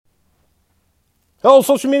Hello,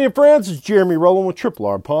 social media friends. It's Jeremy Rowland with Triple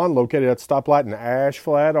R Pawn, located at the stoplight in Ash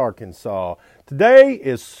Flat, Arkansas. Today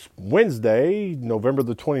is Wednesday, November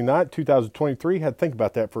the 29th, 2023. Had to think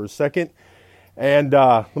about that for a second. And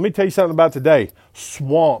let me tell you something about today.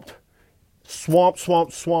 Swamped,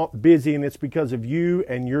 busy, and it's because of you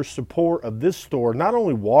and your support of this store. Not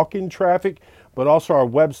only walk-in traffic, but also our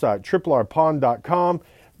website, triplrpawn.com.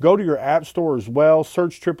 Go to your app store as well.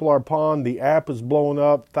 Search Triple R Pawn. The app is blowing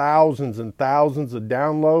up. Thousands and thousands of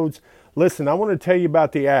downloads. Listen, I want to tell you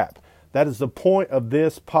about the app. That is the point of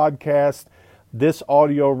this podcast, this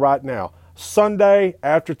audio right now. Sunday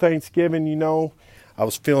after Thanksgiving, I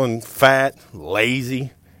was feeling fat,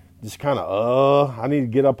 lazy, just kind of, I need to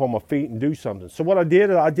get up on my feet and do something. So what I did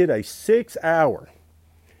a 6-hour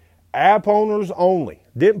app owners only.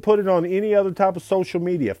 Didn't put it on any other type of social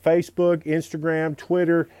media, Facebook, Instagram,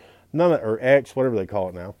 Twitter, or X, whatever they call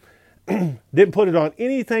it now. Didn't put it on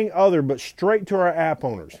anything other but straight to our app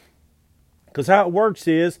owners. Because how it works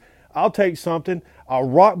is, I'll take something, I'll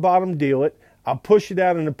rock bottom deal it, I'll push it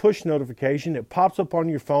out in a push notification. It pops up on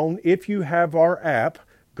your phone. If you have our app,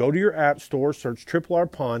 go to your app store, search Triple R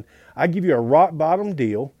Pawn. I give you a rock bottom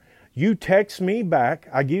deal. You text me back.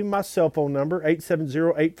 I give you my cell phone number,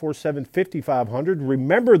 870-847-5500.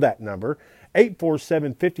 Remember that number,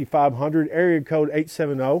 847-5500, area code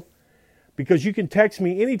 870, because you can text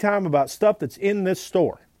me anytime about stuff that's in this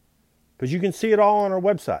store, because you can see it all on our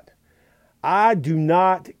website. I do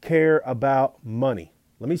not care about money.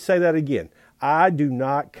 Let me say that again. I do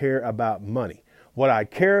not care about money. What I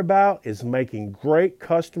care about is making great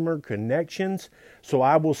customer connections, so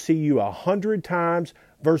I will see you 100 times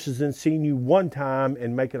versus then seeing you one time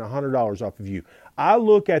and making $100 off of you. I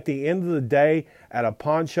look at the end of the day at a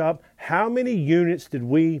pawn shop, how many units did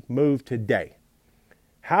we move today?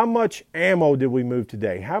 How much ammo did we move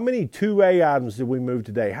today? How many 2A items did we move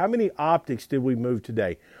today? How many optics did we move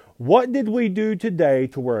today? What did we do today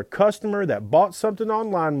to where a customer that bought something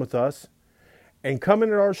online with us and come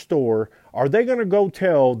into our store, are they going to go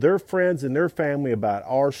tell their friends and their family about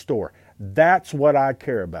our store? That's what I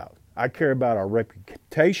care about. I care about our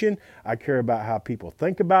reputation. I care about how people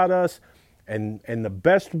think about us. And the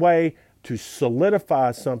best way to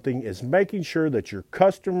solidify something is making sure that your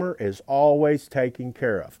customer is always taken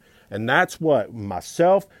care of. And that's what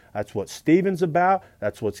myself, that's what Steven's about,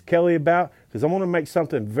 that's what's Kelly about, because I want to make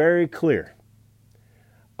something very clear.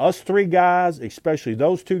 Us three guys, especially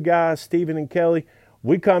those two guys, Steven and Kelly,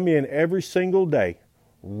 we come in every single day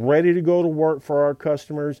ready to go to work for our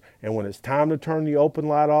customers, and when it's time to turn the open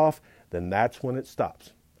light off, then that's when it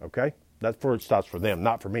stops, okay? That's where it stops for them,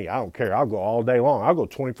 not for me. I don't care. I'll go all day long. I'll go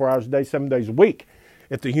 24 hours a day, 7 days a week,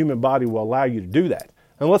 if the human body will allow you to do that.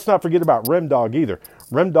 And let's not forget about Rem Dog either.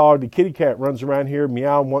 Rem Dog, the kitty cat, runs around here,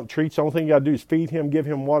 meow, want treats. The only thing you got to do is feed him, give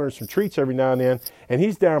him water and some treats every now and then, and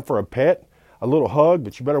he's down for a pet, a little hug,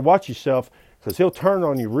 but you better watch yourself because he'll turn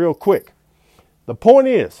on you real quick. The point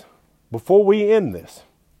is, before we end this,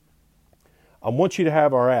 I want you to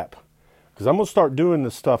have our app, because I'm going to start doing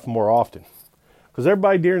this stuff more often. Because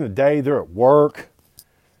everybody during the day, they're at work,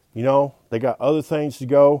 they got other things to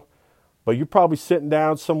go, but you're probably sitting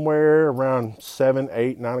down somewhere around 7,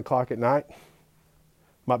 8, 9 o'clock at night.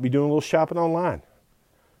 Might be doing a little shopping online.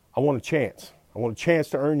 I want a chance. I want a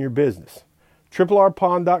chance to earn your business.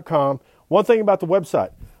 triplrpawn.com. One thing about the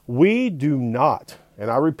website, we do not,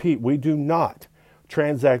 and I repeat, we do not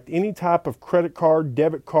transact any type of credit card,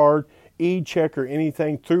 debit card, e-check, or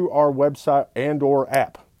anything through our website and or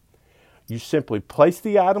app. You simply place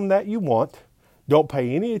the item that you want. Don't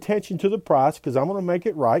pay any attention to the price because I'm going to make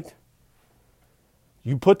it right.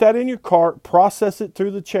 You put that in your cart, process it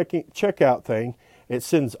through the checkout thing. It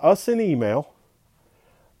sends us an email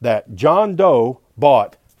that John Doe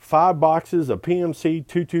bought 5 boxes of PMC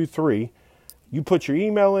 223. You put your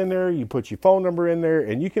email in there, you put your phone number in there,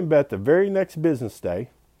 and you can bet the very next business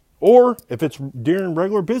day, or if it's during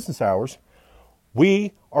regular business hours,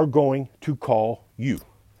 we are going to call you.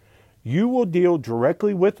 You will deal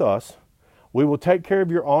directly with us. We will take care of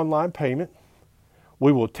your online payment.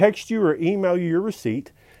 We will text you or email you your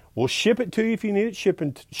receipt. We'll ship it to you if you need it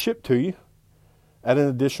shipped to you at an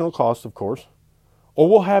additional cost, of course. Or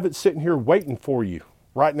we'll have it sitting here waiting for you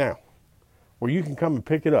right now where you can come and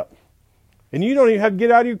pick it up. And you don't even have to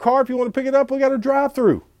get out of your car if you want to pick it up. We got a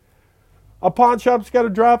drive-through. A pawn shop's got a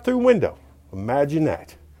drive-through window. Imagine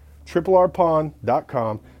that.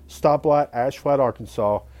 triplrpawn.com, stoplight, Ash Flat,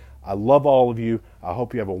 Arkansas. I love all of you. I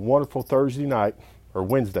hope you have a wonderful Thursday night or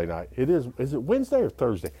Wednesday night. Is it Wednesday or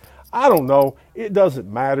Thursday? I don't know. It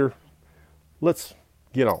doesn't matter. Let's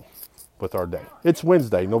get on with our day. It's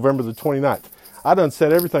Wednesday, November the 29th. I done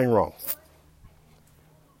said everything wrong.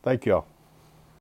 Thank y'all.